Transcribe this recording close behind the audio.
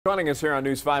Joining us here on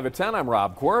News 5 at 10, I'm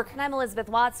Rob Quirk. And I'm Elizabeth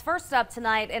Watts. First up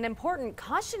tonight, an important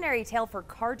cautionary tale for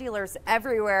car dealers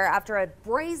everywhere after a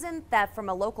brazen theft from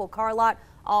a local car lot,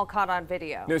 all caught on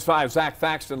video. News 5's Zach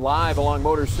Thaxton live along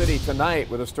Motor City tonight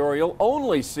with a story you'll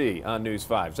only see on News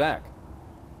 5. Zach.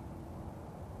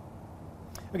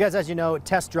 Well, guys, as you know,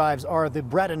 test drives are the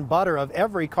bread and butter of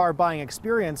every car buying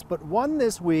experience, but one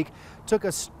this week took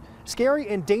a scary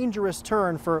and dangerous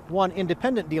turn for one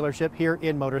independent dealership here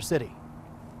in Motor City.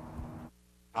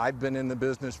 I've been in the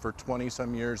business for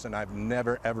 20-some years, and I've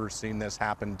never, ever seen this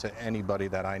happen to anybody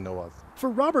that I know of. For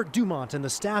Robert Dumont and the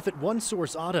staff at One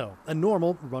Source Auto, a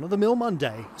normal, run-of-the-mill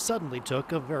Monday suddenly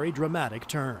took a very dramatic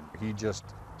turn. He just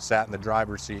sat in the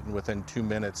driver's seat and within 2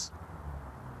 minutes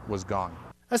was gone.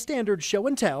 A standard show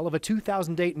and tell of a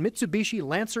 2008 Mitsubishi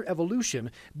Lancer Evolution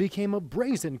became a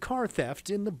brazen car theft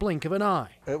in the blink of an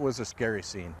eye. It was a scary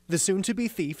scene. The soon-to-be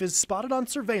thief is spotted on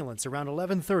surveillance around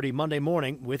 11:30 Monday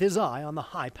morning with his eye on the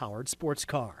high-powered sports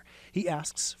car. He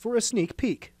asks for a sneak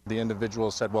peek. The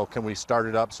individual said, well, can we start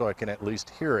it up so I can at least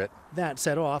hear it? That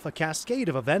set off a cascade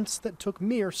of events that took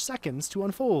mere seconds to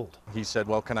unfold. He said,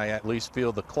 well, can I at least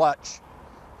feel the clutch?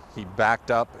 He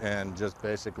backed up and just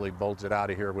basically bolted out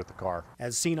of here with the car.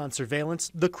 As seen on surveillance,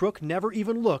 the crook never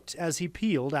even looked as he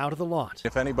peeled out of the lot.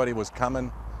 If anybody was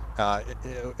coming,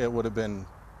 it would have been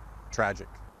tragic.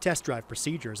 Test drive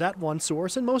procedures at One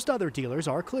Source and most other dealers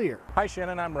are clear. Hi,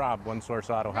 Shannon. I'm Rob, One Source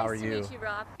Auto. How are you? Nice to meet you,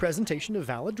 Rob. Presentation of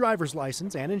valid driver's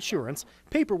license and insurance,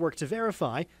 paperwork to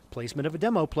verify, placement of a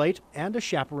demo plate, and a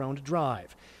chaperoned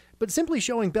drive. But simply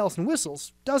showing bells and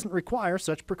whistles doesn't require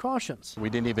such precautions.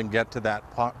 We didn't even get to that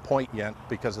point yet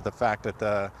because of the fact that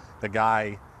the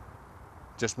guy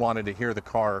just wanted to hear the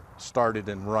car started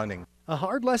and running. A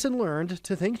hard lesson learned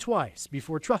to think twice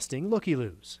before trusting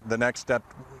looky-loos. The next step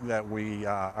that we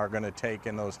are going to take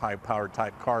in those high-powered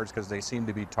type cars, because they seem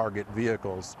to be target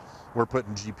vehicles, we're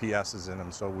putting GPSs in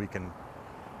them so we can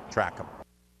track them.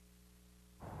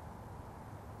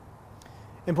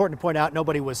 Important to point out,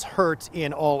 nobody was hurt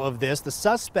in all of this. The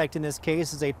suspect in this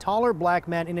case is a taller black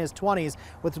man in his 20s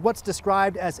with what's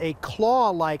described as a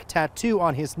claw-like tattoo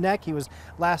on his neck. He was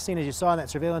last seen, as you saw in that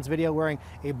surveillance video, wearing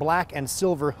a black and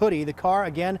silver hoodie. The car,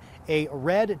 again, a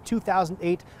red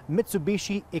 2008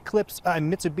 Mitsubishi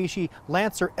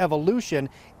Lancer Evolution.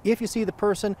 If you see the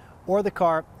person or the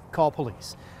car, call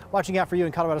police. Watching out for you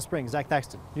in Colorado Springs, Zach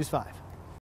Thaxton, News 5.